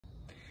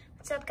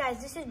What's up,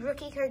 guys? This is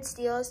Rookie Card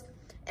Steals,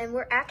 and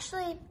we're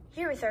actually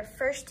here with our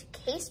first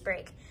case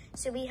break.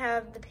 So we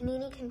have the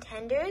Panini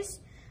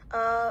Contenders.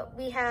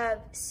 We have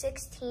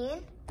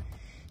 16.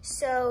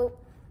 So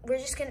we're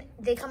just gonna,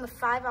 they come with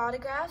 5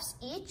 autographs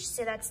each,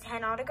 so that's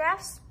 10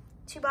 autographs,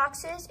 2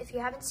 boxes. If you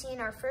haven't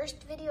seen our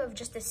first video of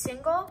just a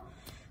single,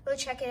 go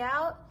check it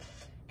out,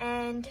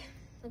 and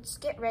let's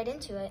get right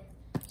into it.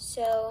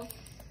 So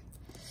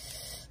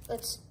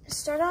let's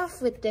start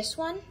off with this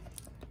one.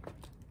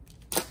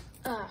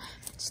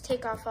 Let's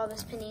take off all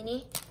this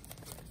Panini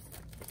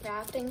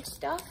wrapping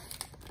stuff.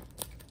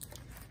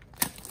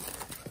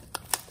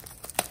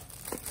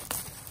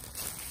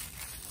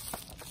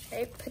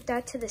 Right, put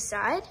that to the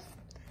side.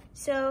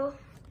 So,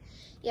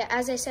 yeah,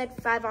 as I said,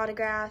 5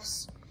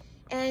 autographs.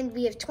 And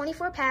we have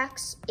 24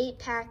 packs, 8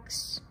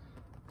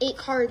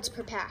 cards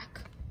per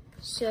pack.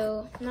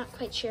 So, I'm not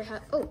quite sure how,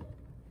 oh,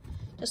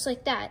 just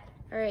like that.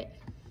 All right.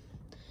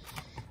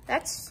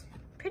 That's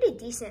pretty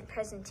decent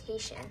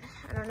presentation.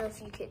 I don't know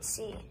if you could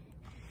see,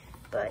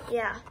 but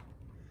yeah.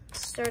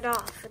 Let's start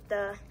off with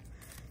the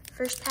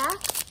first pack.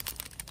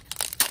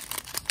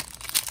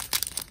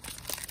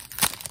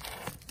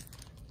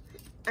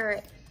 All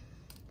right,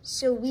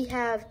 so we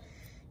have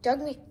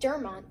Doug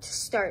McDermott to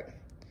start.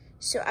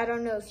 So I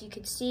don't know if you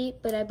could see,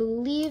 but I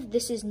believe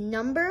this is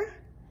number.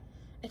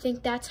 I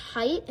think that's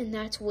height and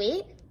that's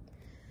weight.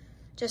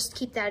 Just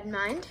keep that in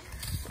mind.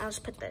 I'll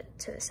just put that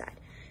to the side.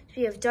 So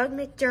we have Doug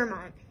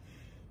McDermott,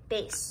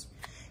 base.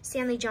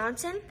 Stanley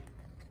Johnson,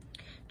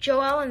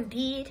 Joel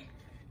Embiid.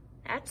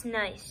 That's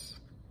nice.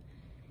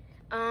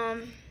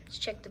 Let's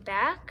check the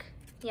back.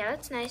 Yeah,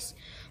 that's nice.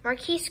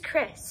 Marquise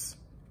Chris.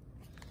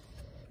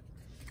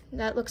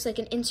 That looks like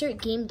an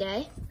insert game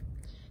day.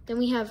 Then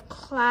we have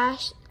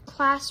class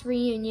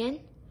reunion,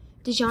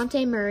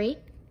 DeJounte Murray.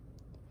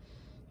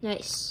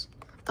 Nice.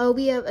 Oh,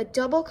 we have a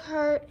double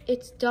card.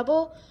 It's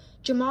double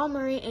Jamal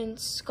Murray and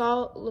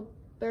Skull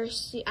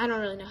Liberci. I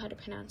don't really know how to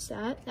pronounce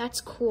that. That's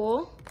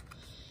cool.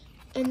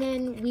 And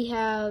then we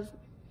have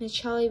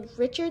Michelle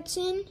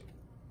Richardson.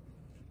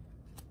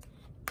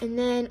 And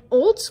then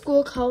old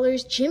school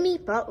colors, Jimmy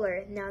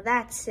Butler. Now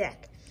that's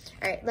sick.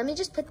 All right, let me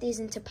just put these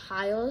into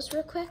piles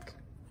real quick.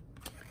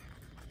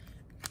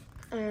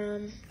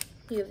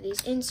 You have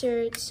these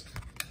inserts.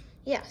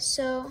 Yeah,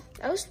 so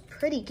that was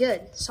pretty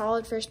good.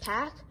 Solid first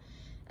pack.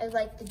 I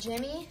like the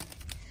Jimmy.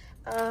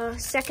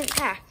 Second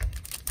pack.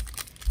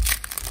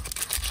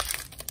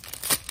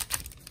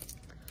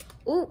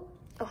 Ooh,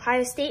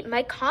 Ohio State,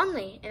 Mike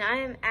Conley. And I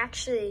am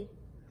actually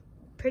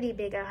pretty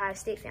big Ohio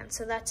State fan,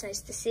 so that's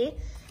nice to see.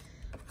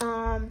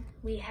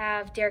 We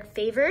have Derek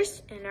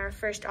Favors in our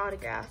first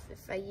autograph.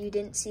 If you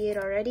didn't see it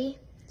already,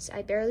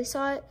 I barely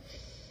saw it.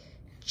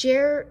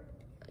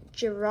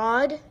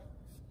 Gerard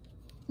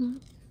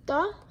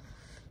Uthoff.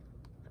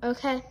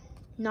 Okay,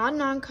 not a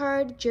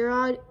non-card.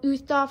 Gerard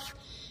Uthoff,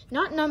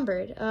 not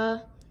numbered.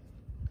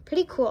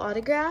 Pretty cool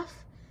autograph.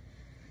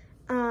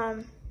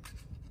 I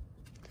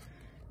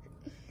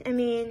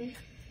mean,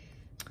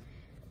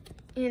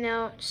 you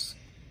know,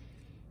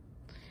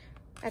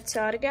 that's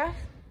the autograph.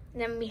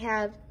 And then we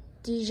have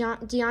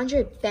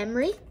DeAndre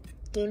Bembry,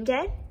 game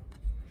day.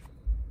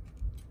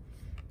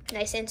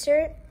 Nice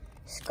insert.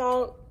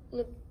 Skull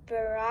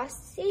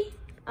Liberci,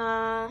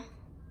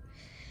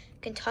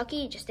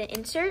 Kentucky, just an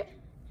insert.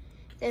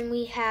 Then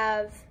we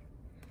have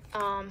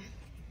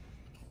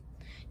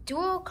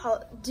dual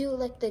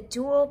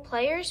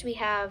players. We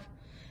have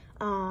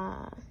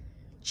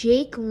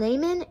Jake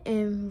Layman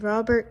and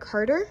Robert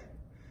Carter.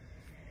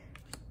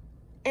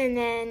 And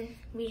then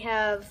we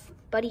have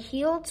Buddy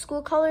Hield,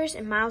 school colors,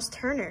 and Miles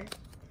Turner.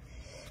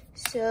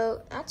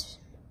 So that's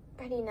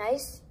pretty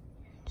nice.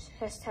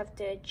 Just have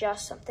to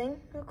adjust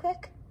something real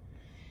quick.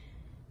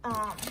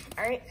 All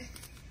right,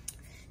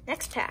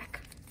 next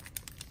pack.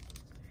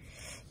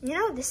 You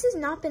know, this has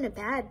not been a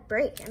bad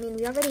break. I mean,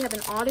 we already have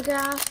an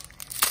autograph.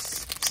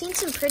 Seen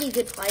some pretty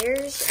good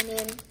players. I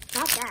mean,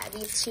 not bad.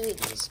 We have 2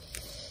 of these.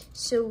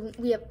 So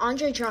we have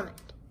Andre Drummond.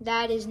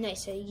 That is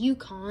nice. A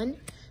UConn.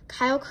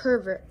 Kyle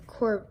Korver.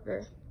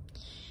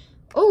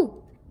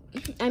 Oh,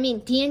 I mean,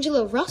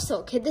 D'Angelo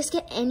Russell. Could this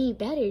get any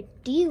better?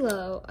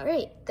 D'Lo. All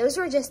right, those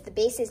were just the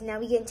bases. Now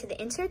we get into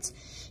the inserts.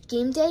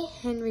 Game day,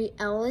 Henry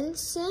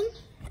Ellenson.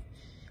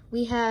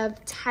 We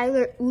have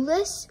Tyler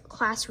Ulis,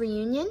 class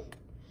reunion.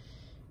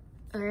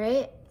 All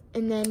right,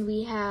 and then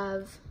we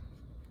have,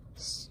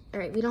 all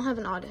right, we don't have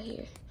an auto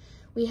here.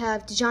 We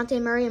have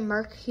DeJounte Murray and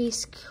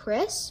Marquise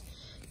Chris,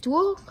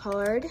 dual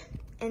colored.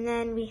 And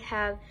then we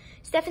have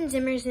Stephen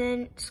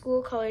Zimmerman,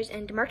 school colors,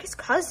 and DeMarcus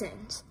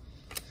Cousins.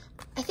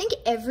 I think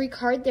every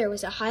card there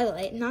was a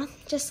highlight, not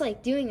just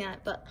like doing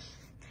that, but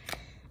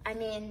I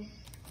mean,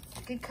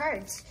 good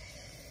cards.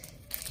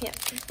 Yeah,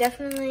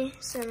 definitely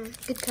some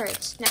good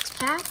cards. Next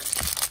pack.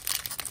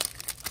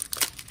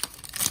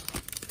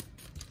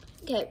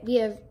 Okay, we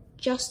have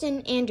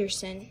Justin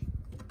Anderson,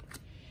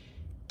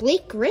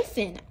 Blake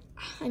Griffin.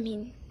 I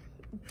mean,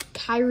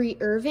 Kyrie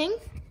Irving.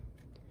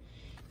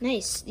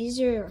 Nice.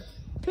 These are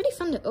pretty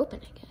fun to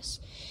open, I guess.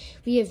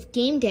 We have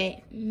Game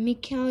Day,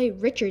 Michelle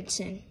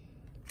Richardson.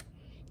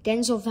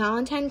 Denzel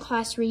Valentine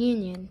class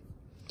reunion.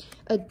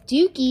 A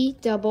Dookie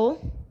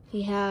double.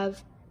 We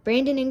have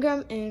Brandon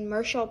Ingram and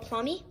Marshall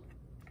Plumlee.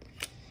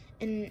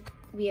 And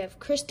we have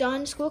Chris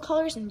Dunn school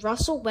colors and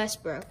Russell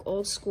Westbrook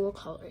old school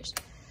colors.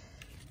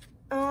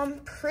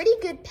 Pretty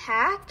good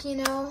pack, you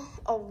know,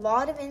 a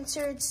lot of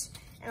inserts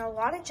and a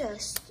lot of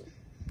just,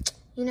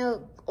 you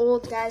know,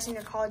 old guys in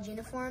their college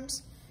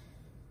uniforms.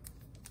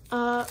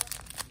 All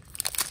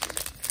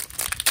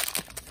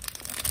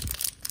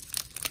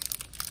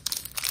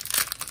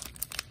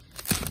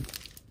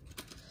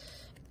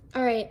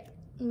right,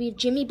 we have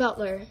Jimmy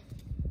Butler,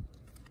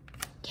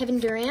 Kevin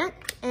Durant,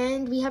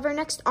 and we have our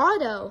next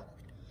auto,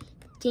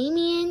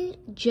 Damian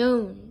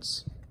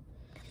Jones.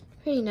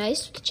 Pretty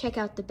nice. We can check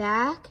out the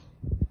back,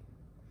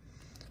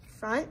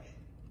 front.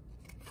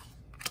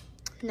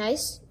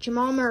 Nice.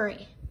 Jamal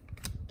Murray,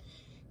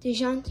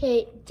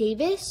 DeJounte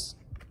Davis.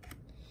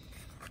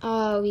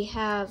 We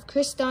have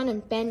Chris Dunn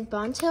and Ben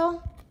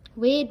Bontil,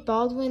 Wade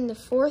Baldwin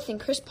IV, and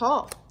Chris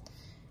Paul.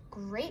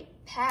 Great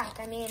pack.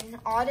 I mean,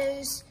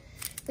 autos.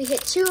 We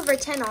hit 2 of our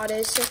 10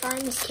 autos so far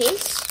in this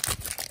case.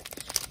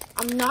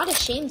 I'm not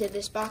ashamed of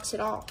this box at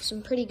all.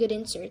 Some pretty good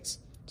inserts.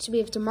 So we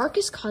have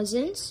DeMarcus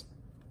Cousins.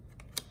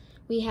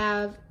 We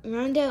have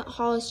Rondell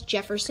Hollis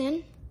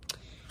Jefferson.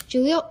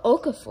 Jahlil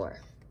Okafor.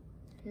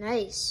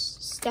 Nice.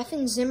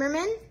 Stephen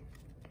Zimmerman.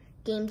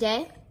 Game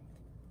day.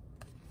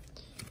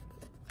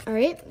 All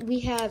right,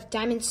 we have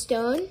Diamond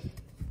Stone,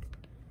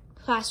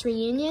 class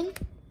reunion,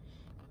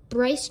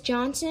 Bryce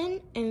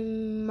Johnson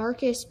and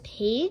Marcus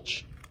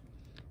Page,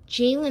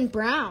 Jaylen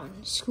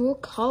Brown, school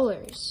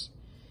colors,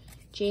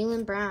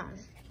 Jaylen Brown.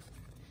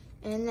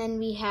 And then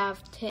we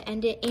have, to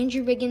end it,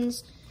 Andrew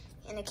Wiggins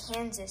in a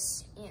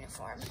Kansas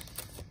uniform.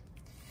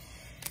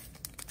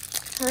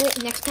 All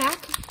right, next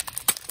pack.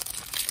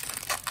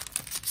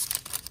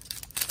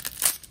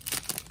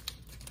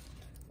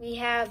 We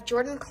have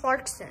Jordan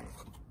Clarkson,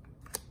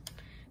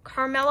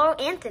 Carmelo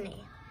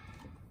Anthony,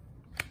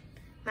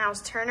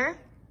 Miles Turner.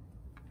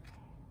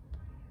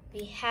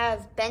 We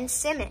have Ben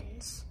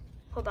Simmons.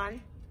 Hold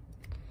on.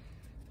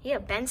 Yeah,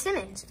 Ben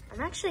Simmons. I'm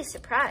actually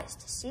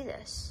surprised to see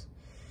this.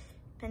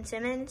 Ben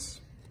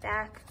Simmons,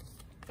 back.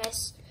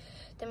 Nice.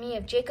 Then we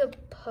have Jacob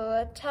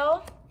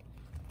Poeltl,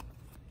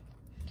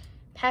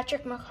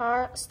 Patrick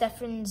McCarr,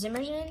 Stephen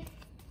Zimmerman,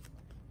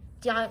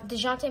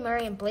 DeJounte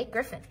Murray, and Blake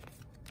Griffin.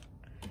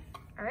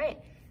 All right,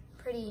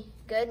 pretty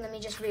good. Let me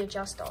just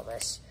readjust all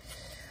this.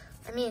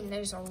 I mean,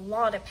 there's a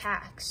lot of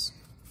packs.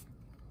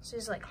 This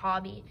is like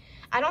hobby.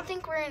 I don't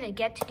think we're gonna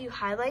get to do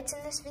highlights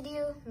in this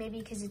video, maybe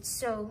because it's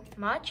so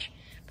much,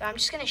 but I'm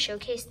just gonna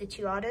showcase the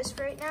 2 autos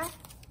for right now,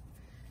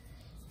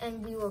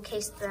 and we will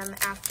case them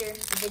after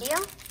the video.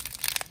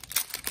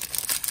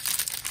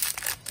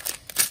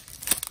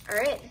 All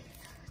right,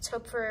 let's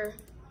hope for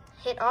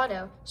hit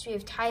auto. So we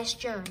have Tyus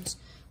Jones,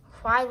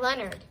 Kawhi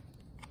Leonard.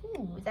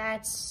 Ooh,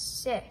 that's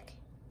sick.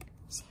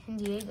 San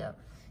Diego.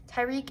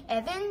 Tyreek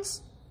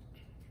Evans.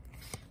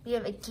 We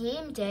have a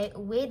game day,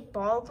 Wade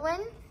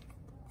Baldwin.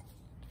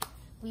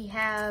 We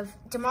have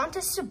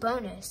Domantas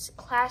Sabonis,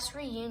 class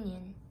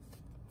reunion.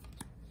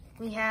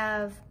 We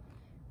have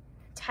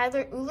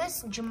Tyler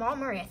Ulis, Jamal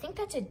Murray. I think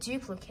that's a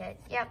duplicate.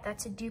 Yep,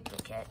 that's a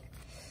duplicate.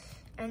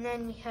 And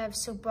then we have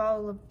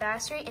Sobal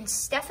Labasseri and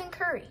Stephen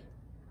Curry.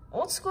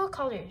 Old school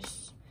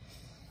colors.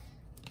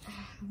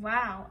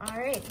 Wow, all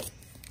right.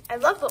 I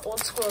love the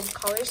old school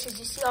colors because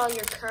you see all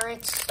your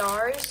current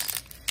stars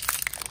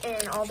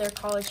in all their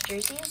college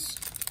jerseys.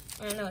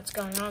 I don't know what's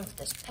going on with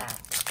this pack.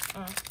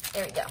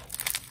 There we go.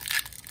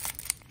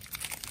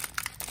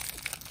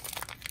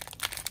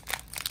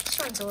 This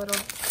one's a little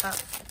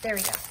tough. There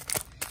we go.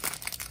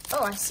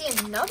 Oh, I see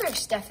another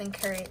Stephen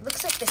Curry. It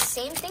looks like the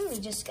same thing we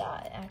just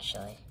got,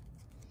 actually.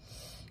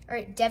 All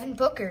right, Devin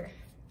Booker.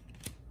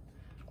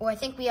 Oh, I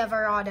think we have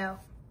our auto.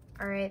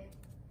 All right.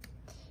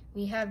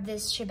 We have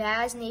this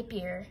Shabazz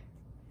Napier,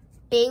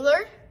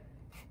 Baylor,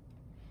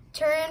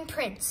 Taurean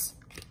Prince.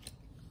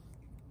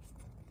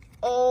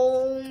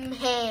 Oh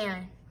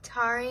man,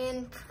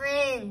 Taurean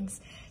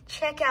Prince.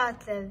 Check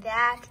out the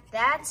back.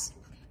 That's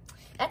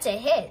a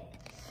hit.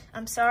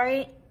 I'm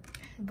sorry,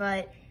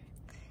 but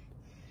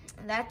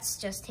that's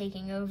just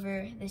taking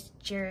over this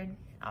Jared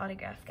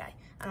autograph guy.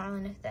 I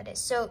don't know if that is.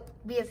 So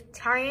we have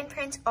Taurean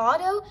Prince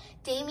auto,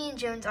 Damian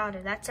Jones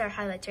auto. That's our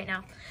highlights right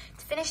now.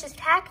 To finish this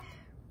pack,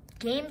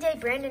 Game Day,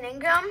 Brandon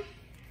Ingram,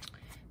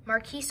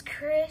 Marquise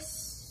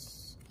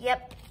Chris,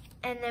 yep.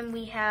 And then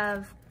we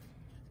have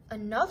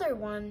another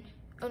one.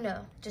 Oh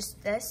no,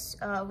 just this.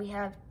 We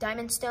have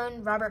Diamond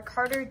Stone, Robert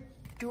Carter,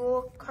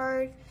 dual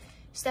card,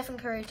 Stephen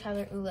Curry,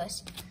 Tyler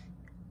Ulis.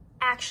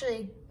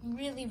 Actually,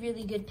 really,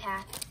 really good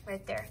pack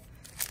right there.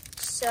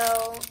 So,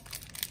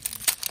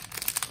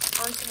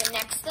 on to the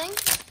next thing.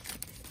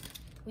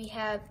 We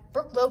have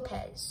Brooke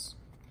Lopez,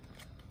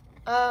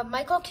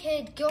 Michael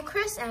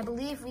Kidd-Gilchrist, and I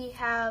believe we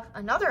have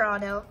another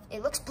auto.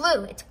 It looks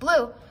blue. It's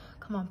blue.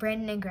 Come on,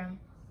 Brandon Ingram.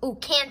 Ooh,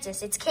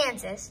 Kansas. It's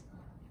Kansas.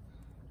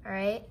 All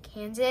right,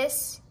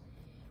 Kansas.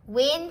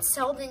 Wayne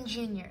Selden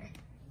Jr.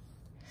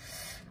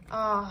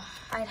 Oh,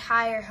 I had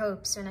higher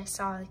hopes when I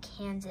saw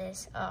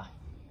Kansas. Oh,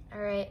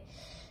 all right.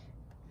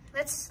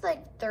 That's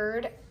like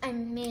third. I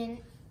mean,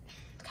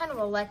 kind of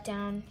a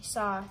letdown.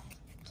 Saw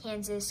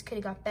Kansas could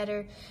have got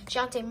better.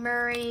 DeJounte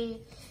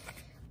Murray,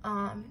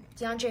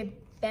 DeAndre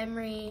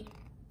Bembry,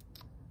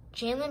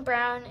 Jaylen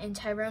Brown, and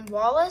Tyrone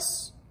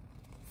Wallace,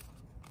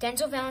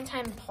 Denzel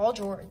Valentine, and Paul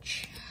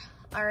George.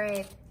 All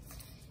right,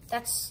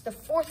 that's the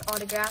fourth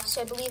autograph.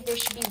 So I believe there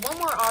should be one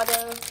more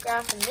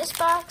autograph in this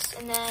box,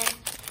 and then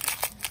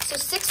so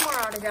 6 more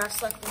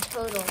autographs left in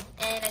total.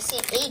 And I see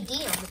an AD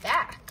on the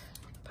back,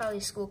 probably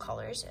school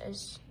colors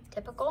as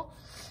typical.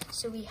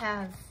 So we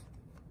have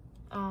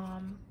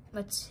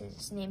what's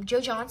his name?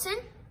 Joe Johnson.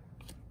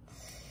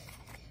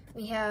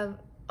 We have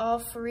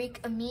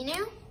Al-Farouq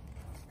Aminu,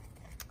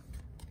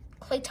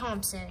 Klay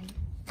Thompson,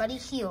 Buddy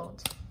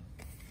Hield,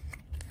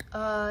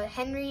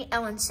 Henry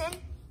Ellenson,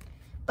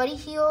 Buddy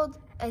Hield,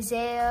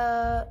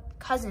 Isaiah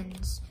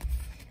Cousins,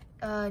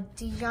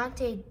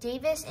 DeJounte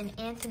Davis, and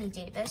Anthony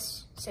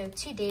Davis. So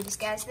 2 Davis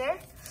guys there.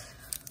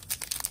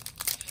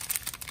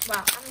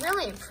 Wow, I'm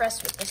really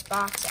impressed with this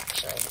box,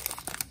 actually.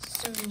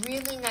 Some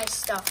really nice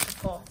stuff to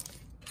pull.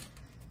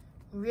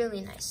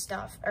 Really nice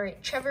stuff. All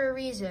right, Trevor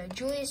Ariza,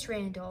 Julius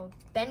Randle,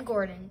 Ben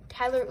Gordon,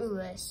 Tyler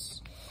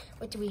Ulis.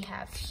 What do we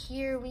have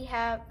here? We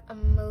have a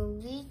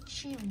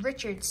Malichi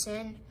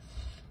Richardson,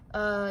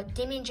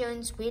 Damian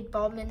Jones, Wade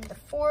Baldwin the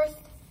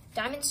fourth,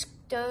 Diamond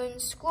Stone,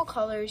 School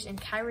Colors, and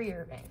Kyrie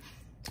Irving.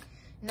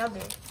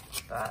 Another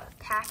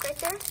pack right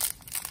there.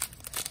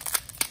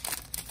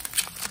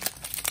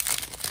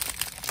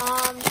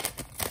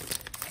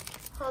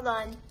 Hold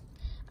on.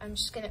 I'm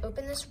just gonna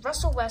open this.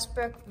 Russell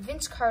Westbrook,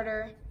 Vince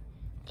Carter,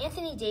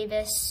 Anthony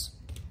Davis.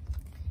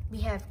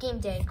 We have Game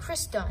Day,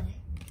 Chris Dunn,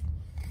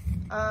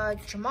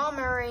 Jamal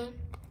Murray,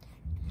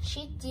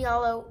 Cheek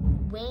Diallo,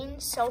 Wayne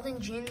Selden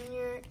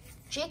Jr.,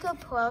 Jacob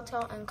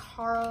Puelto, and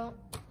Carmelo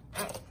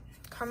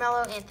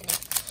Anthony.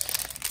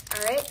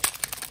 All right.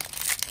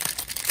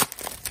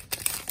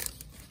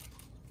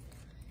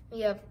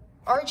 We have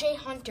RJ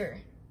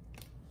Hunter,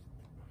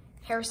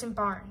 Harrison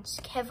Barnes,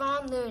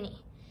 Kevon Looney,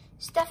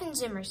 Stephen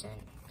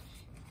Zimmerson,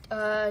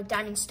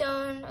 Diamond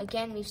Stone.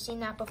 Again, we've seen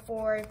that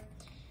before.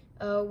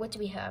 What do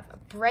we have?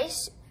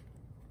 Bryce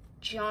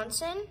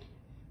Johnson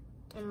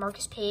and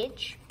Marcus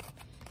Page,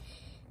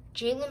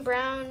 Jaylen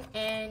Brown,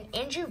 and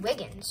Andrew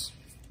Wiggins.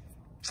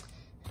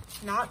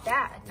 Not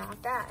bad, not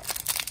bad.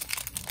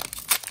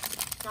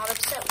 Not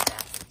upset with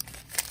that.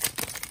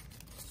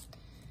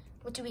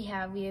 What do we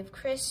have? We have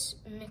Chris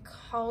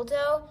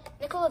Micaldo,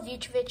 Nikola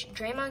Vucevic,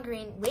 Draymond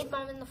Green, Wade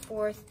Baldwin the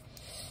fourth,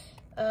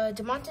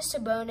 Domantas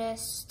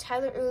Sabonis,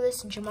 Tyler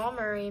Ulis, and Jamal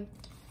Murray,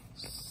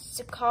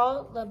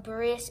 Sakal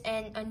Laburius,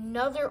 and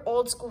another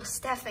old school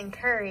Stephen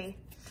Curry.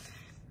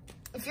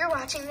 If you're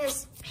watching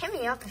this, hit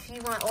me up if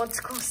you want old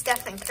school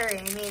Stephen Curry.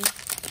 I mean,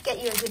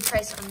 get you a good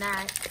price on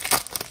that.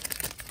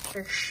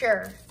 For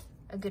sure,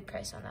 a good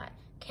price on that.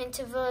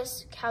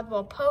 Kentavious,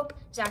 Caldwell Pope,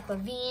 Zach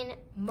LaVine,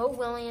 Mo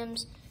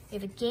Williams. We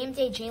have a Game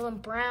Day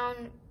Jaylen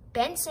Brown,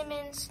 Ben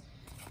Simmons,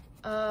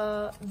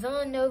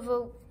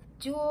 Villanova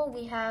duel.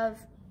 We have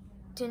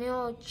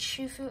Danilo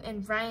Chufu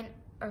and Ryan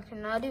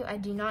Arcanadu. I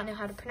do not know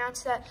how to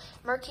pronounce that.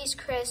 Marquise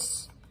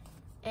Chris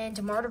and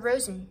DeMar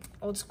DeRozan,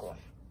 old school.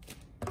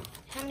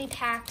 How many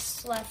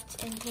packs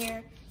left in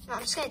here? No,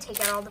 I'm just going to take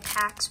out all the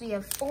packs. We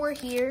have 4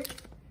 here,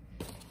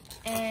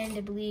 and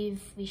I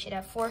believe we should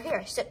have 4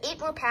 here. So 8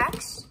 more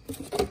packs,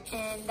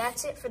 and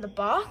that's it for the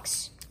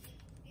box.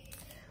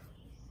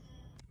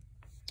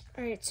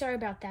 All right, sorry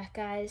about that,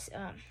 guys.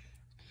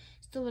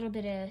 Just a little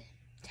bit of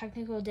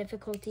technical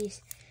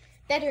difficulties.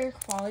 Better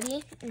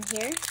quality in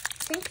here,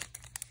 I think.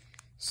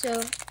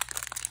 So,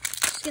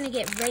 just gonna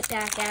get right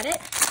back at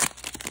it.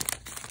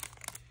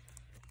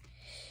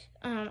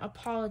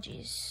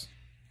 Apologies,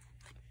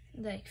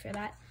 for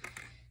that.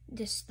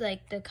 Just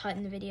the cut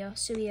in the video.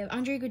 So we have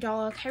Andre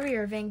Iguodala, Kyrie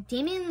Irving,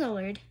 Damian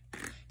Lillard,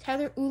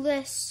 Tyler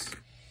Ulis.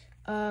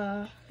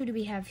 Who do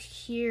we have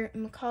here?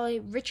 Macaulay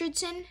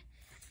Richardson.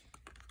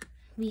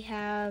 We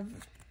have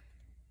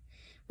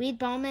Wade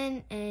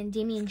Baldwin and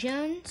Damian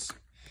Jones,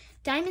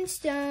 Diamond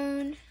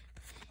Stone,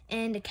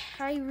 and a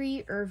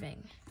Kyrie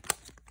Irving.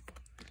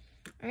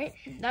 All right,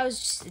 that was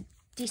just a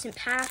decent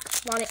pack.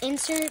 A lot of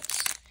inserts.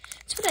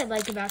 That's what I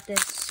like about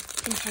this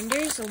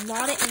Contenders. A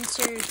lot of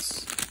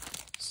inserts.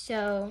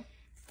 So,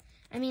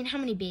 I mean, how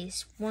many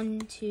base? 1,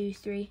 2,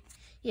 3.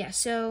 Yeah,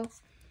 so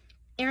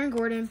Aaron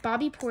Gordon,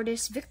 Bobby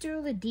Portis, Victor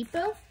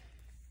Oladipo.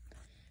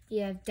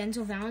 You have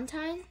Denzel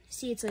Valentine.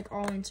 See, it's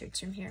all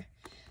inserts from here.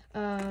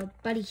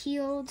 Buddy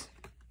Hield.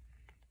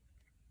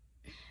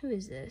 Who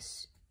is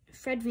this?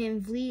 Fred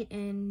VanVleet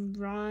and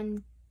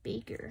Ron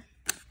Baker.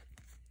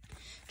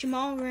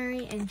 Jamal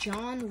Murray and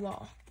John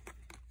Wall.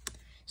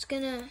 Let's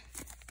get that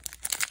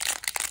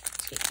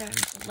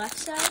on the left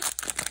side.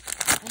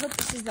 I hope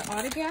this is the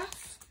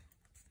autograph.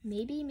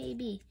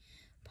 Maybe.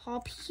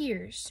 Paul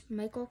Pierce,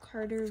 Michael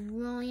Carter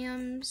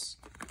Williams,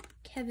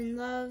 Kevin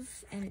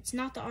Love, and it's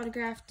not the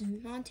autograph,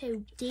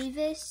 Demonte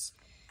Davis,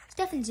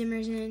 Stephen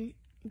Zimmerman,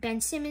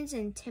 Ben Simmons,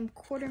 and Tim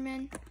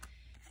Quarterman.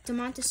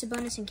 Domantas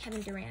Sabonis and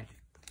Kevin Durant.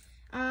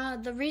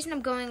 The reason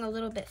I'm going a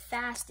little bit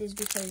fast is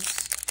because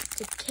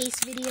it's a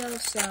case video,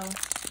 so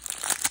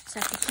just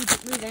have to keep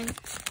it moving.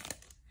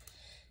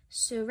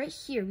 So right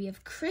here we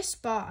have Chris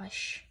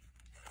Bosh,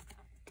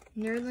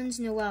 Nerlens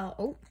Noel.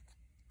 Oh,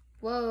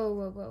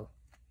 whoa.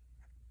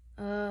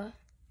 I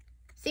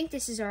think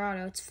this is our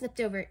auto. It's flipped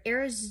over.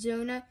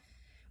 Arizona,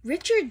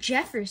 Richard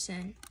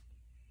Jefferson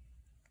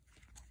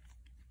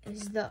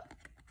is the.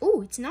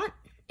 Oh, it's not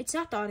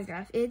the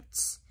autograph.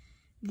 It's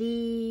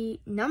the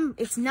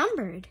It's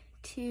numbered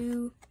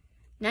to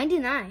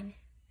 99.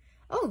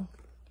 Oh,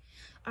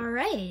 all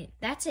right.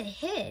 That's a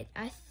hit.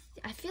 I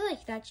feel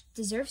like that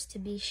deserves to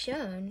be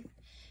shown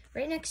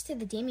right next to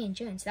the Damian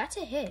Jones. That's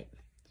a hit.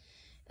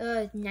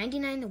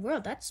 99 in the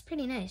world. That's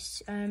pretty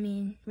nice. I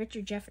mean,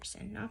 Richard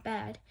Jefferson, not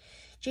bad.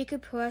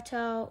 Jacob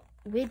Poeltl,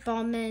 Wade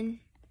Baldwin,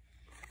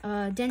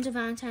 Denzel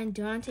Valentine,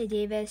 Deontay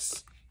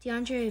Davis,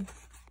 DeAndre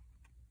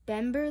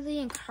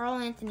Bemberly, and Karl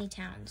Anthony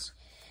Towns.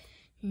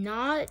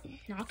 Not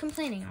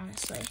complaining,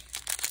 honestly.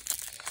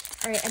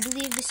 All right, I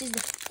believe this is the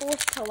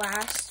 4th to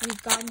last.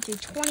 We've gotten through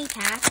 20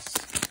 packs.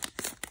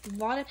 A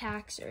lot of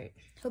packs. All right,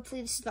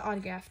 hopefully this is the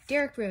autograph.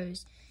 Derrick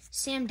Rose,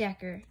 Sam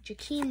Decker,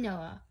 Jakeem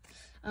Noah,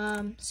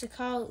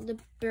 Sakal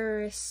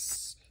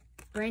Liberis,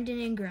 Brandon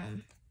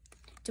Ingram,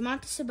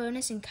 Domantas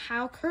Sabonis, and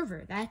Kyle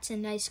Korver. That's a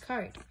nice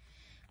card.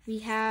 We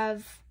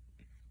have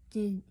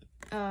the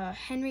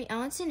Henry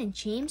Ellenson and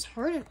James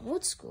Harden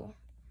old school.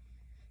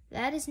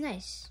 That is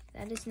nice.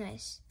 That is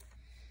nice.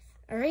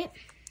 All right.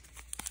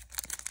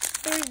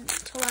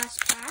 3rd to last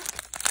pack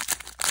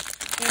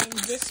in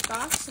this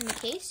box in the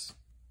case.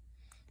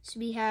 So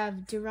we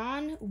have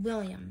Deron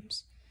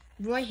Williams,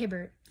 Roy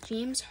Hibbert,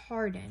 James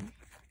Harden.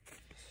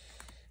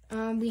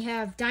 We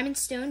have Diamond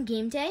Stone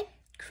Game Day,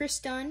 Chris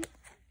Dunn,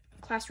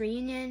 Class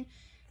Reunion,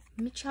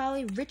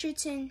 Michali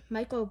Richardson,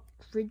 Michael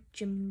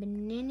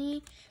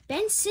Grigimanini,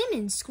 Ben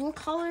Simmons, School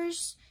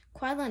Colors,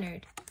 Kawhi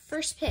Leonard.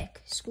 First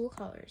pick, School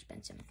Colors,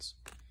 Ben Simmons.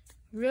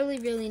 Really,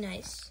 really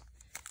nice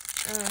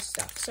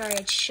stuff. Sorry,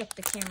 I shook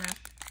the camera.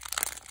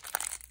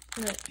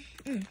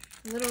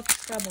 Little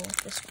trouble with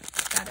this one.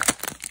 Got it.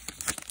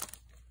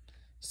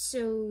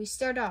 So we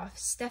start off,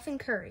 Stephen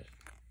Curry,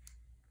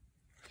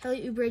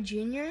 Kelly Oubre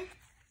Jr.,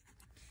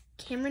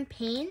 Cameron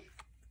Payne,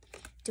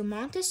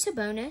 Domantas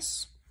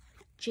Sabonis,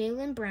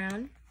 Jaylen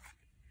Brown.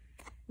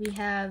 We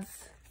have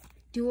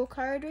dual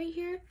card right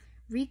here,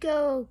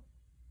 Rico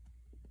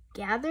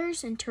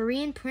Gathers and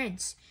Taurean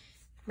Prince.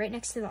 Right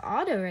next to the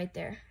auto right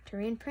there.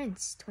 Taurean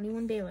Prince,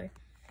 21 Baylor.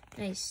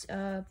 Nice.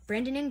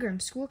 Brandon Ingram,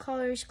 School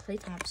Colors, Klay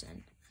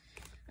Thompson.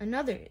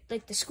 Another,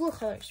 like the School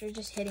Colors, we're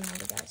just hitting all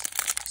the guys.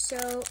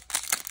 So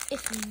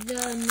if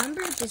the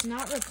number does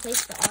not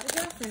replace the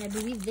autograph, then I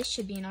believe this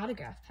should be an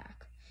autograph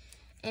pack.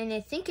 And I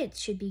think it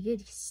should be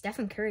good.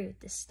 Stephen Curry with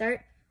this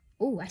start.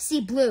 Oh, I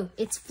see blue.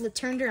 It's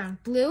turned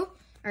around. Blue. All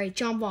right,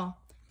 John Wall.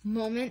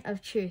 Moment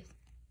of truth.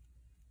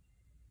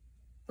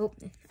 Oh,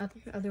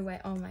 other way.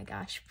 Oh my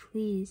gosh,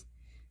 please.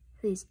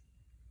 Please.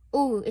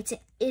 Oh, it's an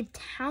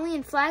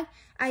Italian flag.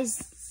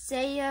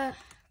 Isaiah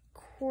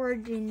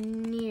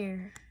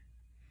Cordinier.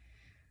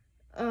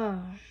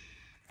 Oh,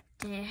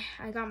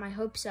 I got my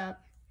hopes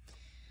up.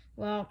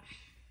 Well,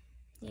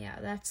 yeah,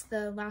 that's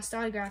the last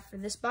autograph for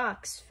this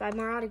box. 5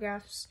 more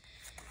autographs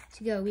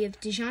to go. We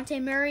have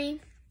DeJounte Murray,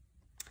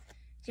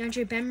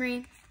 DeAndre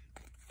Bembry.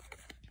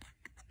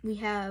 We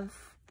have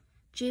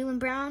Jaylen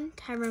Brown,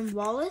 Tyrone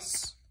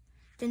Wallace,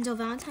 Denzel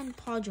Valentine, and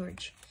Paul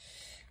George.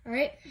 All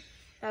right,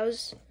 that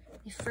was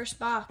the first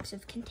box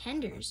of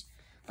Contenders.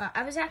 Well,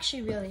 I was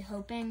actually really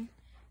hoping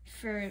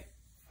for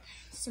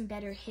some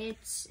better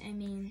hits. I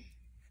mean,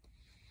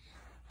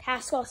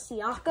 Pascal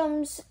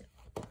Siakams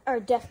are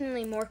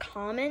definitely more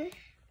common,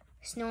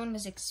 because no one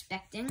was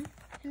expecting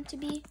him to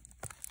be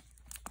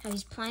how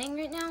he's playing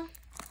right now.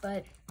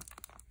 But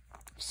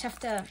just have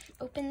to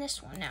open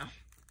this one now.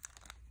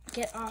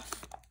 Get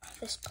off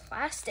this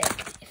plastic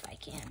if I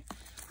can.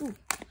 Ooh.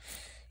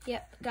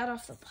 Yep, got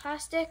off the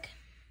plastic.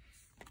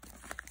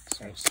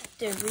 Sorry, just have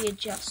to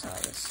readjust all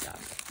this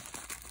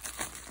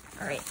stuff.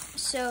 All right,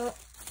 so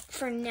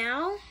for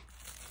now,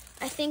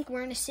 I think we're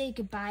going to say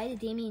goodbye to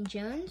Damian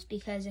Jones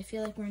because I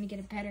feel like we're going to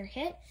get a better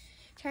hit.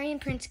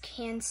 Taurean Prince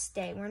can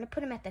stay. We're going to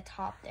put him at the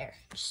top there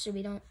just so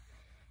we don't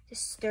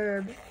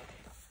disturb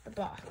the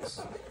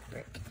box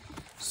brick.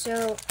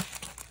 So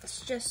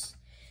let's just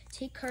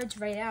take cards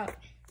right out.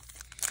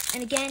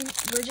 And again,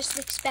 we're just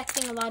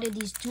expecting a lot of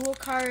these dual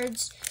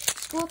cards.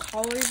 School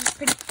Colors is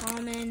pretty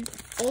common.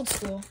 Old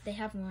School, they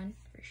have one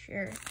for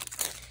sure.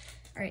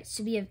 All right,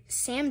 so we have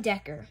Sam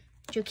Decker,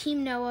 Joakim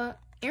Noah,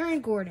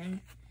 Aaron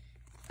Gordon.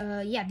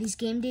 Yeah, these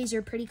game days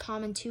are pretty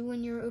common too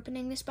when you're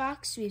opening this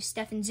box. We have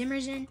Stephen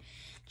Zimmerman,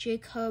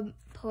 Jacob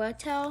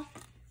Poeltl.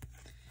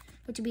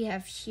 What do we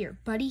have here?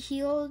 Buddy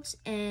Hield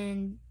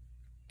and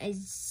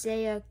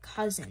Isaiah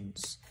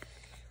Cousins.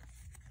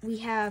 We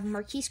have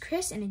Marquise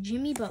Chris and a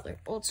Jimmy Butler,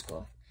 Old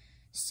School.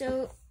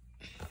 So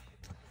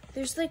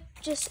there's like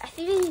just, I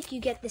feel like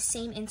you get the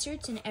same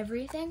inserts and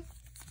everything.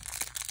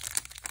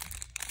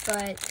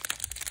 But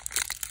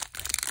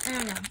I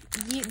don't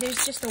know.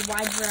 There's just a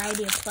wide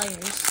variety of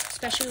players,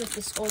 especially with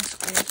this old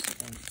school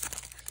thing.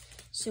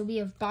 So we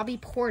have Bobby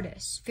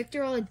Portis,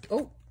 Victor Oladipo.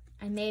 Oh,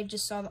 I may have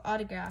just saw the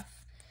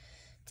autograph.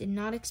 Did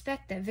not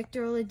expect that.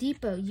 Victor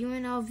Oladipo,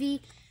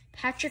 UNLV,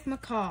 Patrick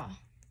McCaw,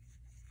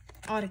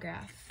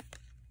 autograph.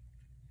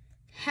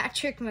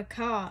 Patrick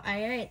McCaw.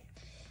 All right,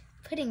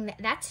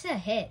 that's a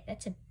hit.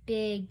 That's a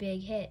big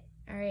hit.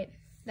 All right,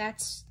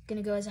 that's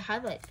gonna go as a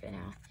highlight for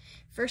now.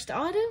 First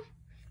auto,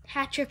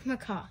 Patrick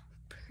McCaw.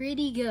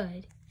 Pretty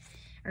good.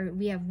 All right,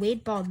 we have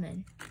Wade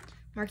Baldwin,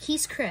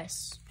 Marquise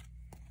Chris.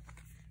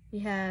 We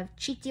have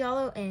Cheek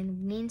Diallo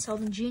and Wayne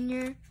Selden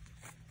Jr.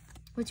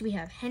 What do we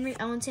have? Henry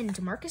Ellenson and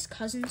DeMarcus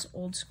Cousins,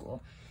 old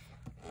school.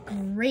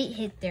 Great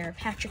hit there,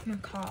 Patrick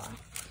McCaw.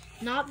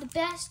 Not the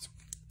best,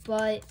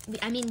 but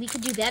I mean, we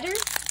could do better.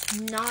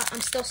 I'm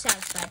still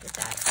satisfied with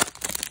that.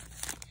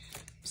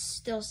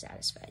 Still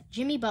satisfied.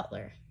 Jimmy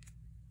Butler,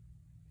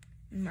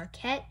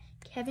 Marquette,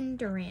 Kevin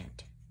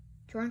Durant,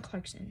 Jordan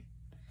Clarkson.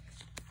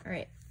 All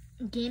right.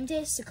 Game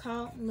Day,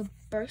 Sakal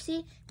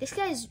Labursi. This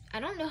guy's, I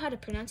don't know how to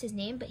pronounce his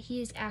name, but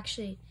he is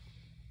actually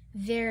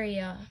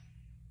very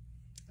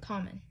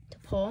common to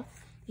pull.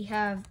 We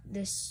have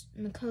this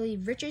Macaulay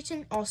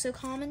Richardson, also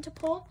common to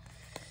pull.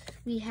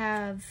 We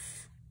have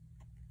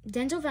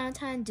Denzel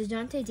Valentine,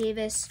 DeJounte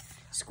Davis,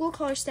 School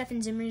Caller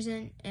Stephen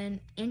Zimmerman,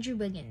 and Andrew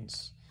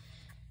Wiggins.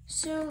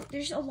 So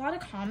there's a lot of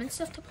common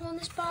stuff to pull in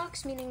this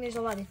box, meaning there's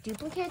a lot of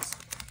duplicates.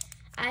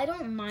 I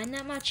don't mind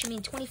that much. I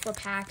mean, 24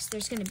 packs,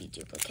 there's going to be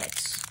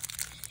duplicates.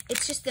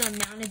 It's just the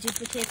amount of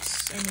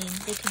duplicates. I mean,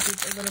 they could do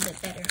a little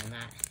bit better on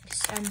that.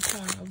 I'm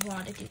pulling a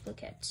lot of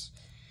duplicates.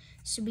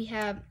 So we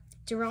have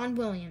Deron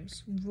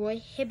Williams, Roy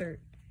Hibbert,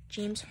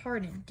 James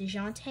Harden,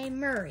 DeJounte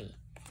Murray,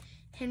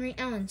 Henry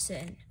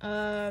Ellenson.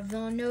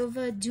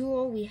 Villanova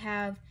duel, we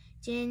have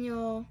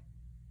Daniel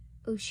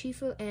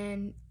Oshifu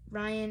and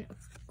Ryan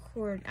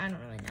Cord. I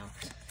don't really know.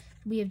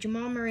 We have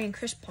Jamal Murray and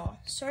Chris Paul.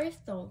 Sorry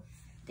if the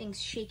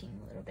thing's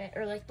shaking a little bit,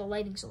 or like the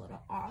lighting's a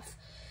little off.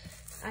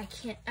 I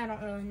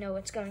don't really know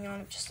what's going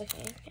on. I'm just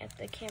looking at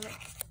the camera.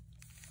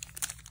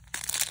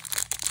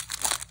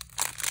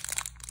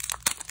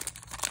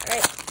 All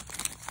right.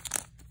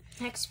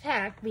 Next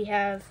pack, we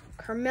have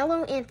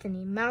Carmelo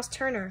Anthony, Miles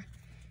Turner,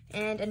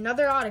 and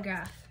another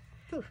autograph.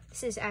 Whew,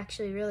 this is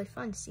actually really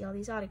fun to see all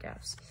these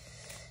autographs.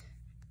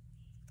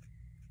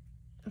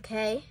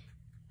 Okay.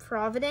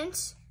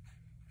 Providence,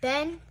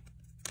 Ben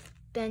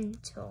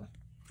Bentil.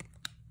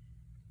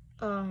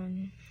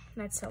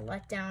 That's a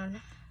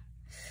letdown.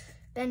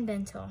 Ben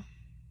Bentil.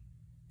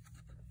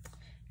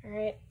 All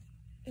right,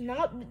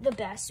 not the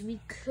best. We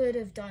could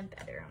have done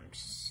better. I'm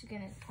just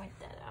gonna point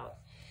that out.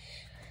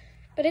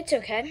 But it's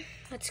okay.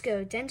 Let's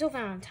go. Denzel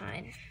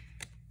Valentine.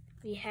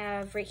 We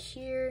have right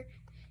here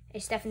a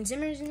Stephen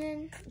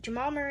Zimmerman,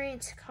 Jamal Murray,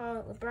 and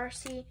Sakal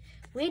Labursi,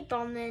 Wade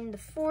Baldwin the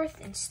fourth,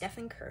 and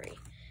Stephen Curry.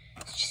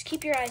 So just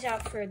keep your eyes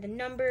out for the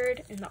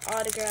numbered and the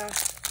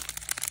autograph.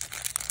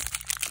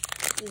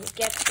 We will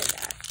get to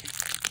that.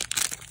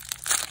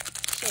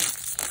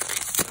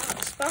 Wow,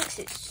 this box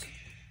is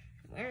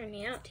wearing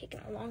me out, taking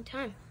a long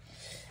time.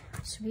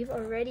 So we've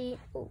already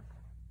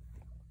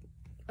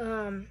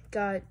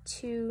got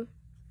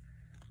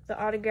the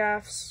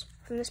autographs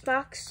from this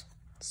box.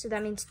 So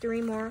that means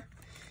 3 more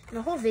in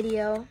the whole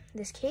video. In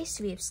this case,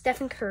 we have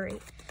Stephen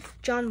Curry,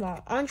 John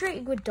Wall, Andre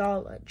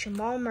Iguodala,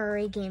 Jamal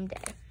Murray, Game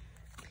Day.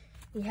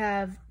 We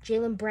have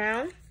Jaylen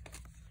Brown.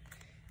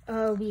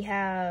 We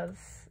have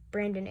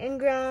Brandon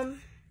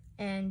Ingram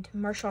and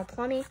Marshall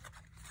Plumlee.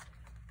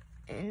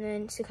 And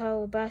then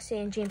Sakal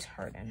Labursi and James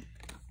Harden.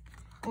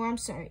 Or I'm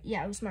sorry,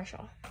 yeah, it was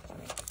Marshall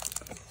Plumlee.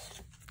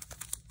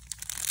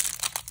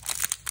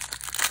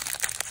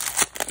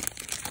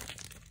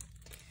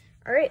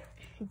 All right,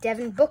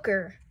 Devin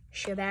Booker,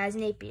 Shabazz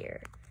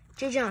Napier,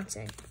 Jay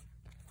Johnson.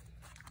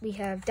 We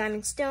have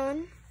Diamond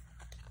Stone,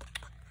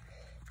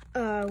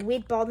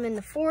 Wade Baldwin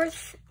the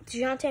fourth,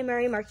 DeJounte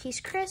Murray,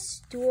 Marquise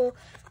Chris, duel,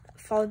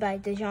 followed by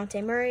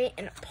DeJounte Murray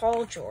and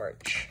Paul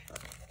George.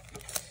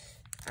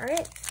 All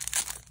right,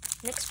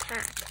 next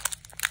pack.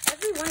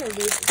 Every one of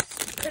these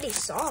is pretty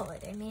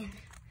solid. I mean,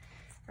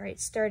 all right,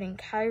 starting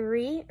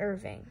Kyrie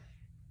Irving.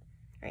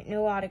 All right,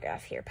 no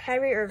autograph here.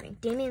 Kyrie Irving,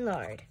 Damian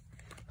Lillard,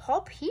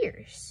 Paul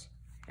Pierce,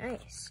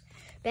 nice.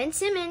 Ben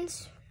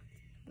Simmons,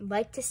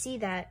 like to see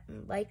that.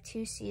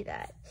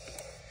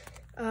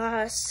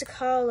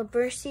 Sakal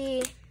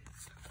Labursi.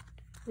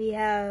 We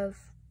have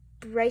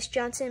Bryce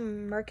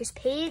Johnson, Marcus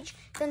Page,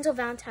 Denzel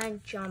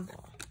Valentine, John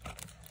Wall.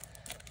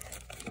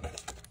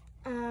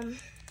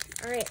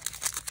 All right.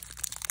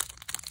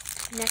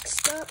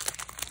 Next up,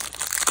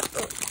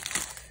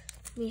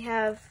 we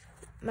have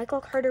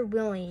Michael Carter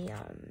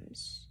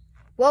Williams.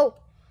 Whoa!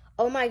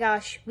 Oh my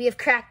gosh, we have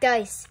cracked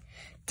ice.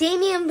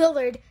 Damian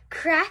Lillard,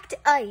 cracked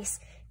ice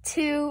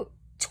to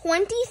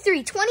 23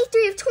 of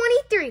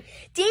 23.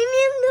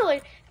 Damian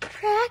Lillard,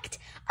 cracked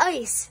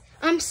ice.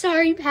 I'm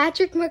sorry,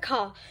 Patrick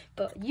McCaw,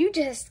 but you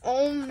just,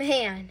 oh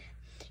man.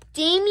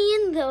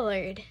 Damian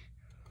Lillard.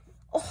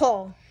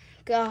 Oh,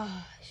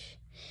 gosh.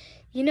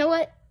 You know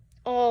what?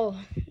 Oh,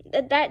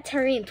 that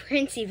Taurean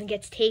Prince even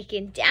gets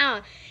taken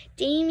down.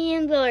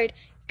 Damian Lillard,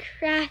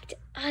 cracked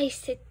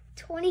ice to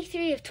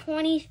 23 of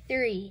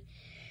 23.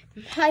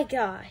 My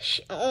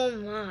gosh. Oh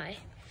my.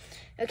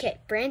 Okay,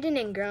 Brandon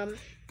Ingram.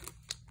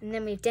 And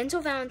then we have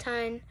Denzel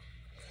Valentine,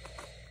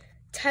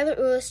 Tyler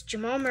Ulis,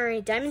 Jamal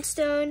Murray, Diamond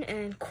Stone,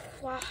 and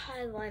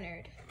Kawhi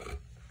Leonard.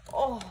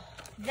 Oh,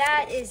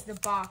 that is the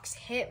box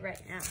hit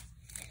right now.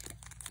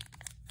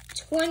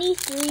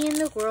 23 in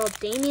the world.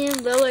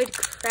 Damian Lillard,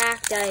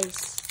 cracked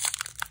ice.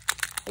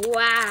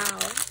 Wow.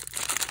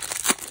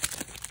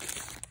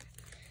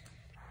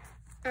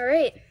 All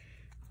right.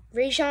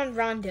 Rajon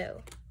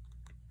Rondo,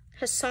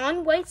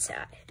 Hassan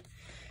Whiteside,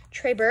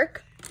 Trey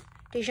Burke,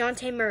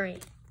 DeJounte Murray,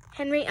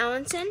 Henry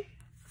Ellenson.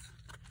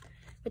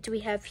 What do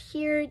we have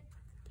here?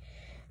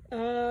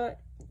 I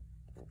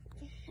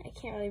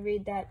can't really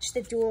read that. Just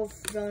a duel of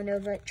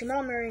Villanova,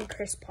 Jamal Murray and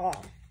Chris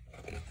Paul.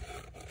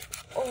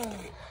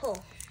 Oh,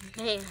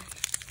 man.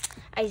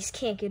 I just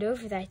can't get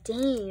over that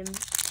Dame.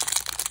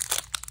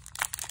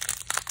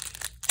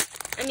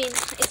 I mean,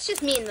 it's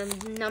just me and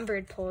the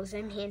numbered pulls.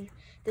 I mean,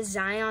 the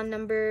Zion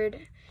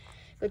numbered.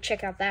 Go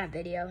check out that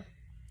video.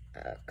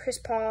 Chris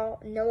Paul,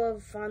 Noah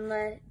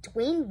Vonleh,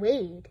 Dwayne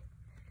Wade.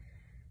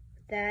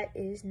 That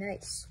is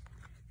nice.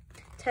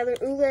 Tyler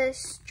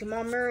Ulis,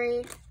 Jamal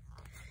Murray,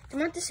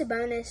 Domantas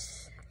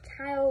Sabonis,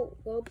 Kyle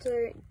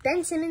Walter,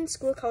 Ben Simmons,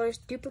 school colors,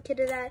 duplicate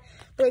of that,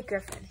 Blake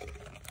Griffin.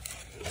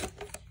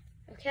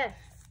 Okay.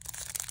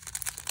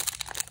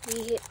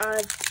 We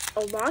have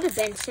a lot of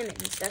Ben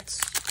Simmons. That's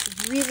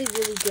really,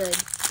 really good.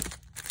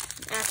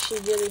 I'm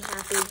actually really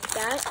happy with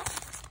that.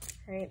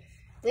 All right.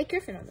 Blake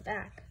Griffin on the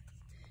back.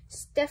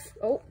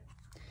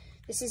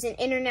 This is an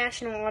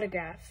international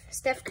autograph.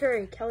 Steph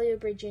Curry, Kelly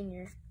Oubre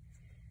Jr.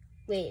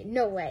 Wait,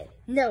 no way.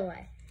 No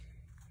way.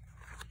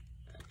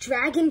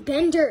 Dragon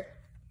Bender.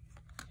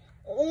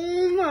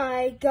 Oh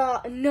my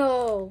god.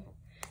 No.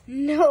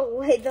 No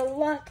way. The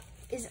luck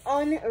is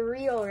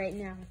unreal right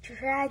now.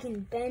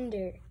 Dragon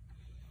Bender.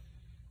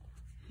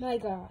 My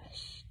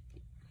gosh.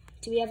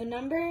 Do we have a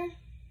number?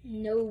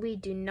 No, we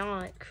do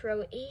not.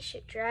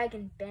 Croatia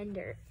Dragon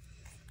Bender.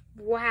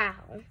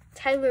 Wow.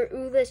 Tyler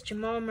Ulis,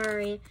 Jamal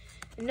Murray.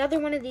 Another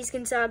one of these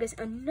Gonzagas.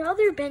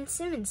 Another Ben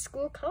Simmons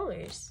school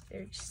colors.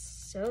 They're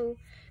just so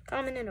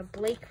common. And a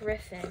Blake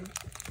Griffin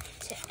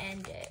to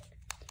end it.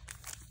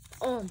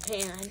 Oh,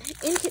 man.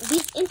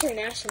 These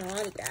international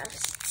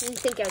autographs. Didn't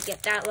think I'd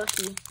get that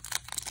lucky.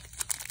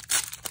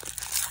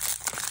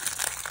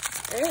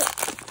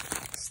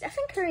 Alright.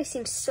 Stephen Curry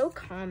seems so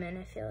common,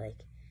 I feel like.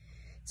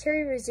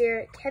 Terry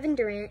Rozier, Kevin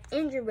Durant,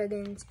 Andrew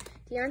Wiggins,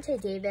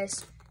 Deontay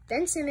Davis,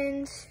 Ben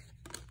Simmons.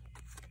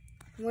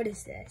 What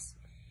is this?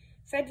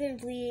 Fred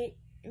VanVleet,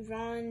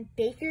 Ron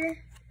Baker,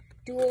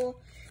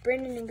 dual,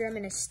 Brandon Ingram,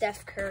 and a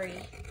Steph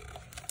Curry.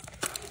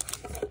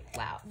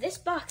 Wow, this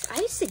box,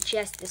 I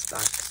suggest this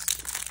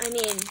box. I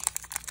mean,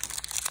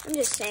 I'm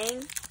just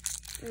saying,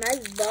 my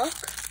luck,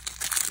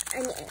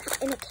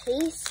 in a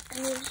case,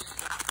 I mean,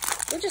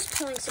 we're just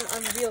pulling some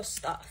unreal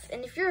stuff.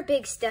 And if you're a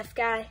big Steph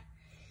guy,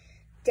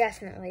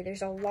 definitely,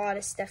 there's a lot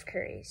of Steph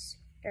Currys.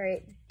 All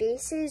right,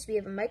 bases, we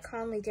have a Mike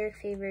Conley, Derek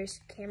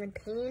Favors, Cameron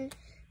Payne,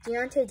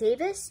 Deontay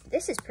Davis.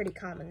 This is pretty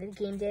common, the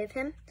game day of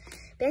him.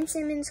 Ben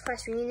Simmons,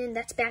 class reunion,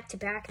 that's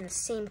back-to-back in the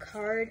same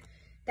card.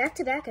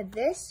 Back-to-back of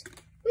this.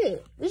 Wait,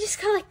 we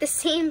just got like the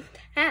same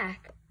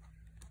pack.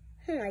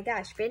 Oh my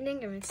gosh, Brandon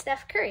Ingram and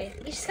Steph Curry.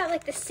 We just got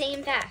like the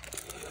same pack.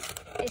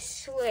 I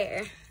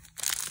swear.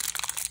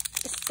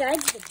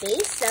 Besides the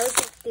base, that was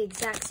like the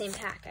exact same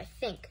pack, I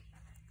think.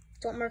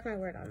 Don't mark my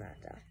word on that,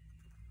 though.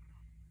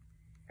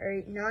 All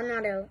right,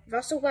 non-auto.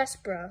 Russell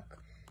Westbrook,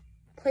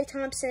 Klay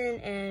Thompson,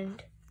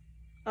 and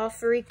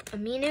Al-Farouq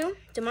Aminu.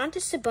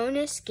 Domantas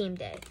Sabonis, game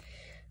day.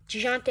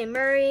 DeJounte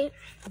Murray,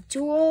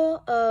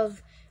 duel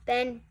of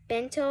Ben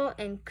Bento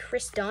and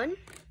Chris Dunn.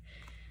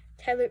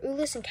 Tyler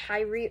Ulis and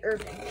Kyrie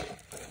Irving.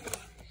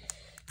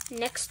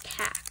 Next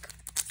pack.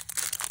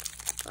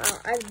 Wow,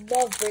 I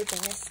love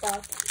breaking this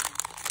stuff.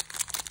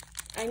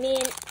 I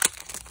mean,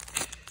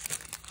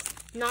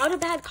 not a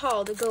bad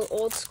call to go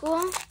old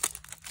school.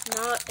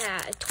 Not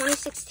bad.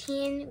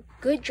 2016,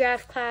 good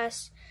draft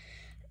class.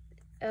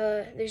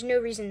 There's no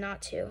reason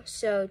not to.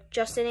 So,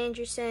 Justin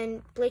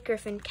Anderson, Blake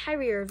Griffin,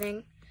 Kyrie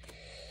Irving.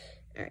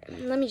 All right,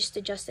 let me just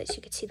adjust it so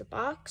you can see the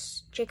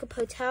box. Jacob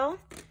Hotel,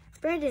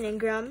 Brandon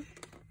Ingram.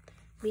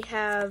 We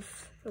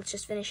have, let's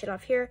just finish it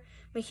off here.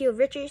 Mikhail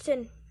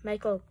Richardson,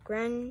 Michael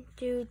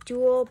Grandu,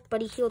 duel,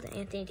 Buddy Hield, and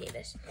Anthony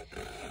Davis.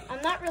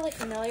 I'm not really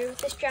familiar with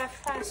this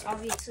draft class.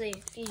 Obviously,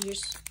 a few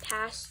years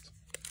passed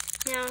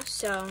now,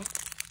 so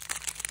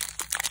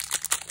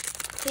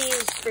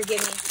please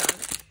forgive me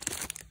if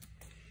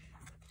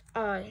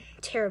I'm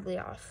terribly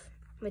off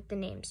with the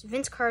names.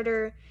 Vince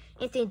Carter,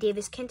 Anthony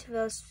Davis,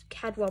 Kentavious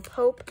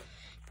Cadwell-Pope,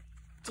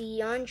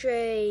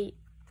 DeAndre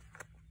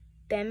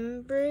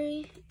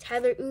Bembry,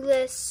 Tyler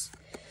Ulis,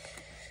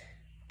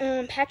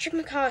 Patrick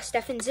McCaw,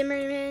 Stephen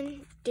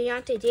Zimmerman,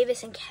 Deontay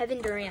Davis, and Kevin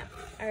Durant.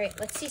 All right,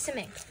 let's see some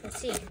ink. Let's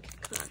see ink.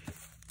 Come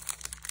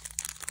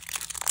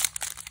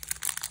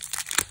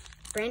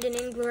Brandon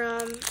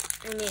Ingram.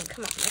 I mean,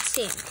 come on, let's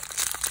see him.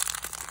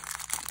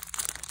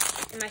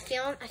 Am I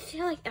feeling?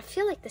 I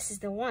feel like this is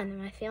the one.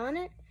 Am I feeling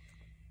it?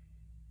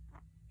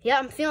 Yeah,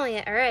 I'm feeling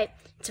it. All right,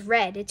 it's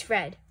red. It's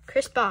red.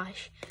 Chris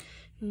Bosh,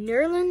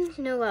 Nerlens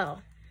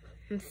Noel.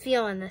 I'm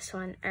feeling this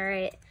one. All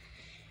right.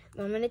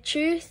 Moment of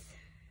truth.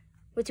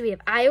 What do we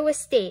have? Iowa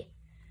State.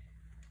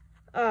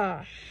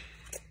 Abdel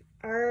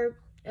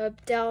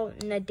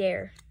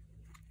Nader.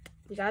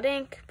 We got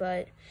ink,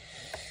 but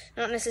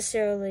not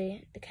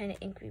necessarily the kind of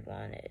ink we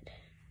wanted.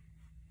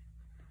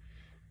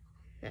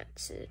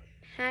 That's it.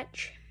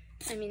 Hatch.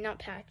 I mean, not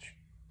patch.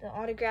 The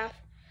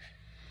autograph.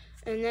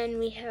 And then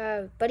we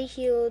have Buddy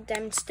Hield,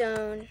 Diamond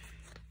Stone.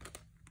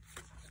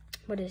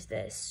 What is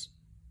this?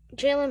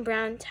 Jaylen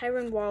Brown,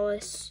 Tyrone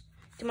Wallace,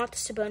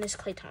 Domantas Sabonis,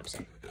 Klay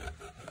Thompson.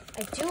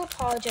 I do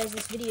apologize,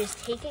 this video is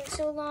taking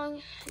so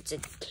long. It's a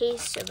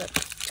case of a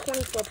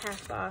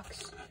 24-pack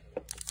box,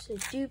 so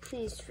do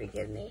please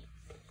forgive me.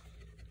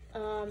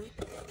 There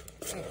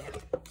you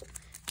go.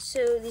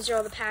 So these are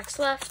all the packs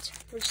left.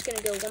 We're just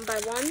gonna go one by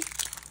one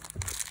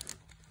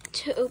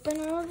to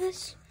open all of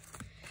this.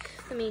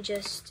 Let me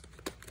just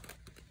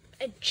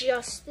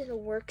adjust the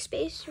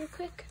workspace real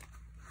quick.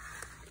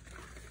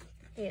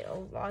 We had a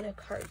lot of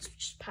cards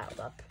just piled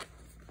up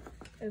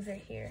over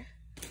here.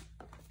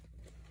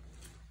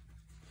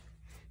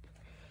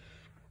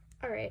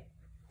 All right.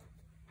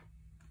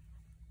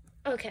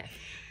 Okay.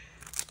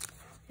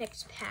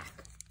 Next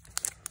pack.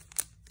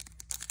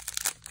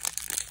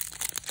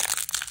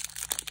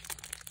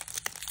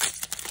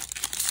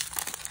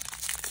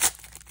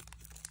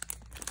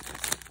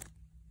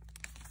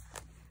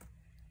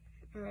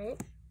 All right.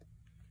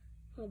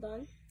 Hold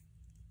on.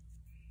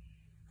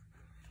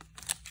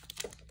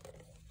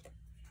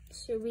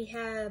 So we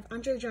have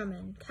Andre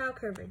Drummond, Kyle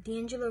Korver,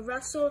 D'Angelo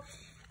Russell,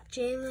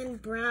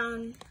 Jaylen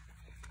Brown,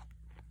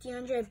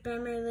 DeAndre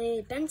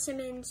Bemerly, Ben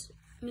Simmons,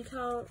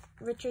 Mikal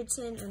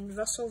Richardson, and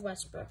Russell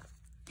Westbrook.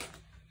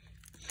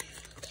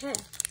 Okay.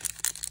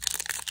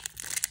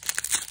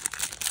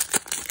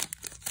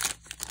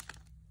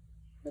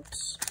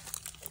 Oops.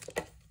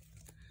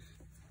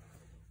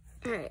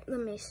 Alright, let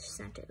me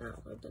center that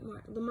a little bit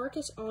more.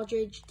 LaMarcus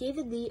Aldridge,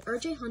 David Lee,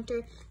 RJ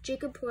Hunter,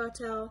 Jacob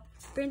Poeltl,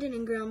 Brandon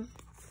Ingram.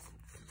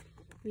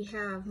 We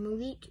have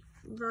Malik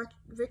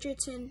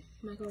Richardson,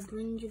 Michael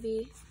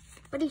Brinjavi,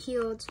 Buddy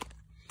Hield,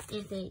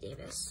 Anthony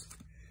Davis.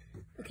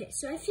 Okay,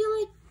 so I feel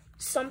like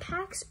some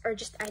packs are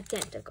just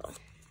identical.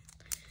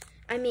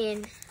 I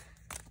mean,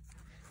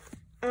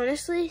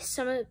 honestly,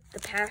 some of the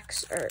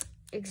packs are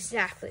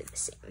exactly the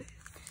same.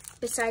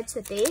 Besides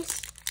the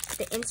base,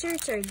 the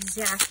inserts are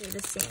exactly the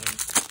same.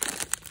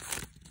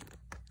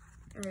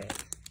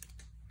 Alright.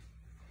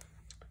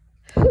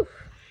 Whew.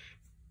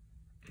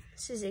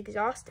 This is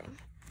exhausting.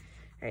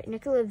 Alright,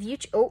 Nikola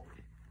Vucevic. Oh,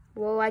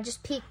 whoa, I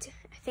just peeked.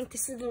 I think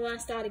this is the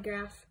last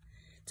autograph.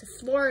 It's a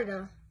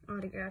Florida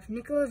autograph.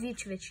 Nikola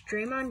Vucevic,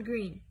 Draymond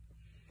Green.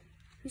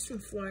 Who's from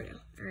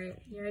Florida? Alright,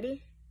 you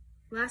ready?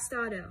 Last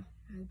auto,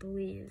 I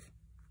believe.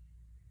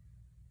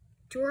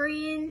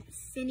 Dorian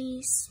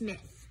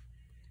Finney-Smith.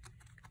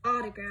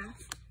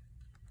 Autograph.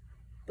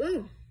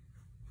 Boom.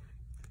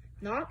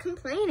 Not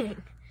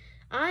complaining.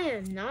 I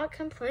am not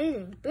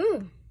complaining.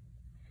 Boom.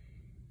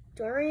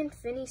 Dorian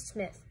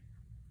Finney-Smith.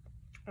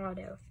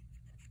 Auto.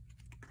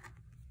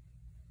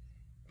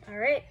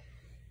 Alright.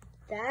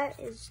 That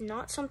is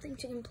not something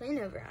to complain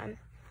over. I'm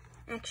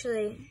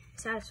actually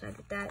satisfied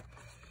with that.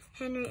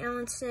 Henry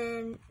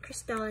Ellenson,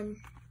 Chris Dunn,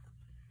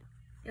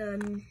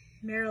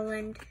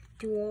 Maryland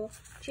dual,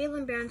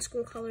 Jaylen Brown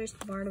school colors,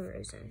 DeMar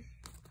DeRozan.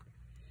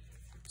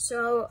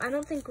 So I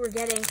don't think we're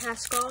getting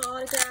Pascal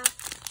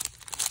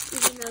autograph,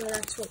 even though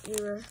that's what we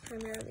were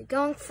primarily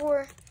going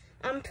for.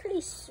 I'm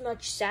pretty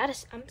much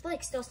satisfied. I'm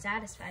like still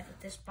satisfied with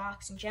this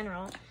box in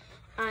general.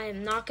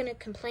 I'm not gonna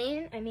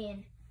complain. I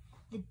mean,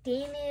 the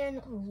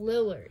Damian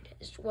Lillard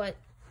is what,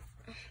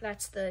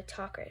 that's the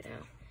talk right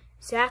now.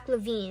 Zach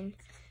LaVine,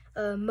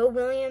 Mo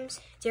Williams,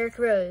 Derrick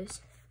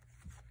Rose,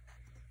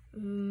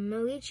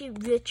 Malik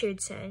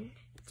Richardson,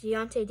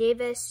 Deontay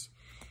Davis,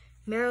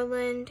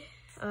 Maryland,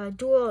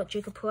 dual,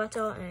 Jacob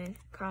Poeltl, and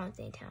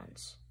Karl-Anthony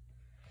Towns.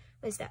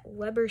 What is that,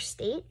 Weber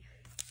State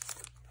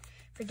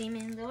for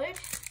Damian Lillard?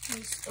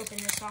 Let's open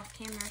this off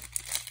camera.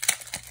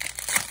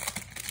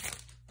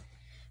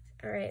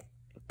 All right,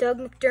 Doug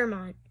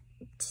McDermott,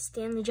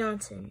 Stanley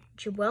Johnson,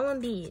 Joel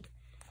Embiid,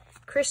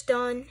 Chris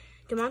Dunn,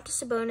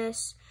 Domantas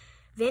Sabonis,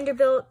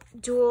 Vanderbilt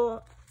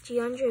dual,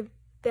 DeAndre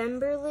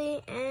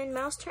Bemberly, and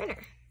Miles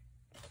Turner.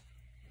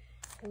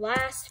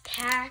 Last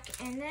pack,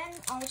 and then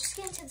I'll just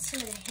get into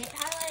some of the hit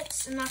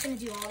highlights. I'm not going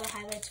to do all the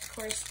highlights, of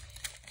course.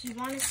 If you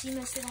want to see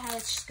most of the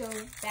highlights, just go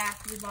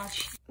back and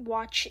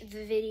watch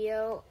the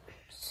video.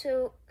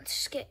 So let's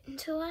just get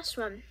into the last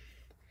one.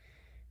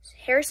 So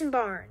Harrison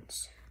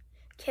Barnes,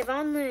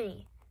 Kevon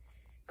Looney,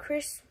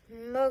 Chris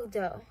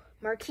Mogdo,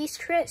 Marquise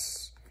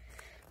Chris,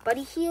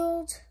 Buddy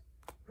Hield,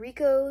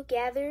 Rico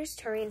Gathers,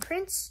 Taurean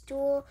Prince,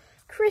 dual,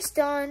 Chris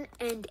Dunn,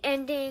 and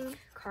ending,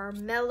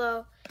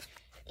 Carmelo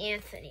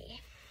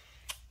Anthony.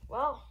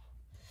 Well,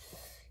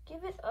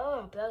 give it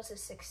up. That was a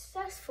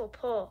successful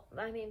pull.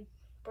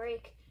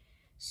 Break.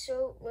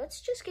 So let's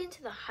just get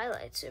into the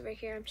highlights over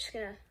here. I'm just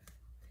gonna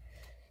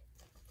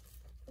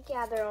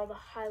gather all the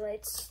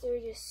highlights. They're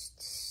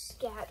just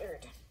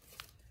scattered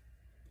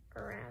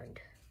around.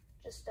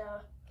 Just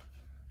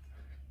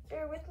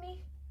bear with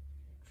me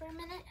for a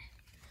minute.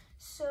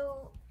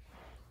 So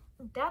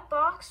that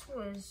box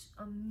was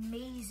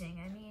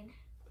amazing.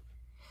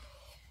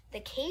 The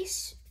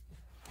case,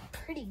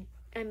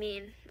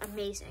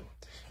 amazing.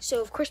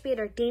 So of course we had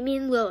our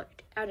Damian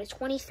Lillard out of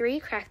 23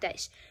 cracked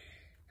ice.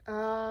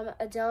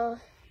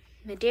 Adele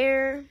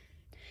Madere,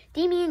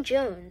 Damian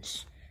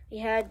Jones. We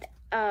had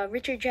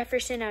Richard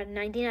Jefferson out of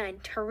 99,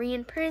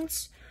 Taurean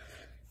Prince,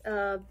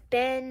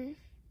 Ben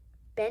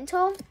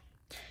Bentel,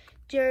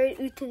 Jared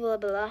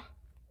Utalabala,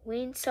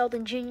 Wayne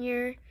Selden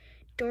Jr.,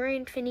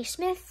 Dorian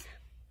Finney-Smith.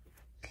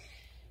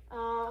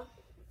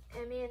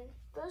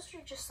 Those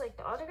are just like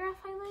the autograph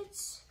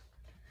highlights.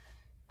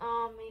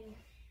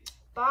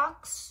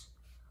 Box.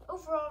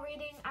 Overall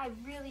rating, I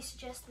really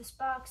suggest this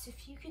box.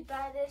 If you could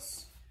buy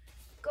this,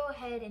 go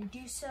ahead and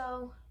do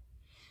so.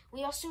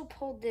 We also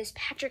pulled this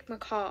Patrick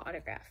McCaw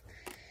autograph.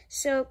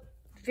 So,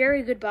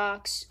 very good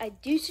box. I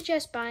do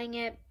suggest buying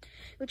it.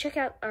 Go check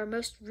out our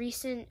most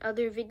recent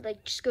other video.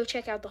 Just go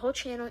check out the whole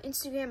channel.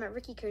 Instagram at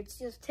Ricky Curd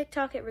Steals.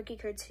 TikTok at Ricky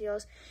Curd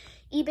Steals.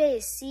 eBay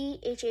is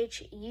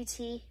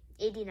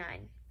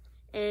CHHUT89.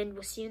 And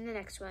we'll see you in the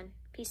next one.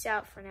 Peace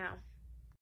out for now.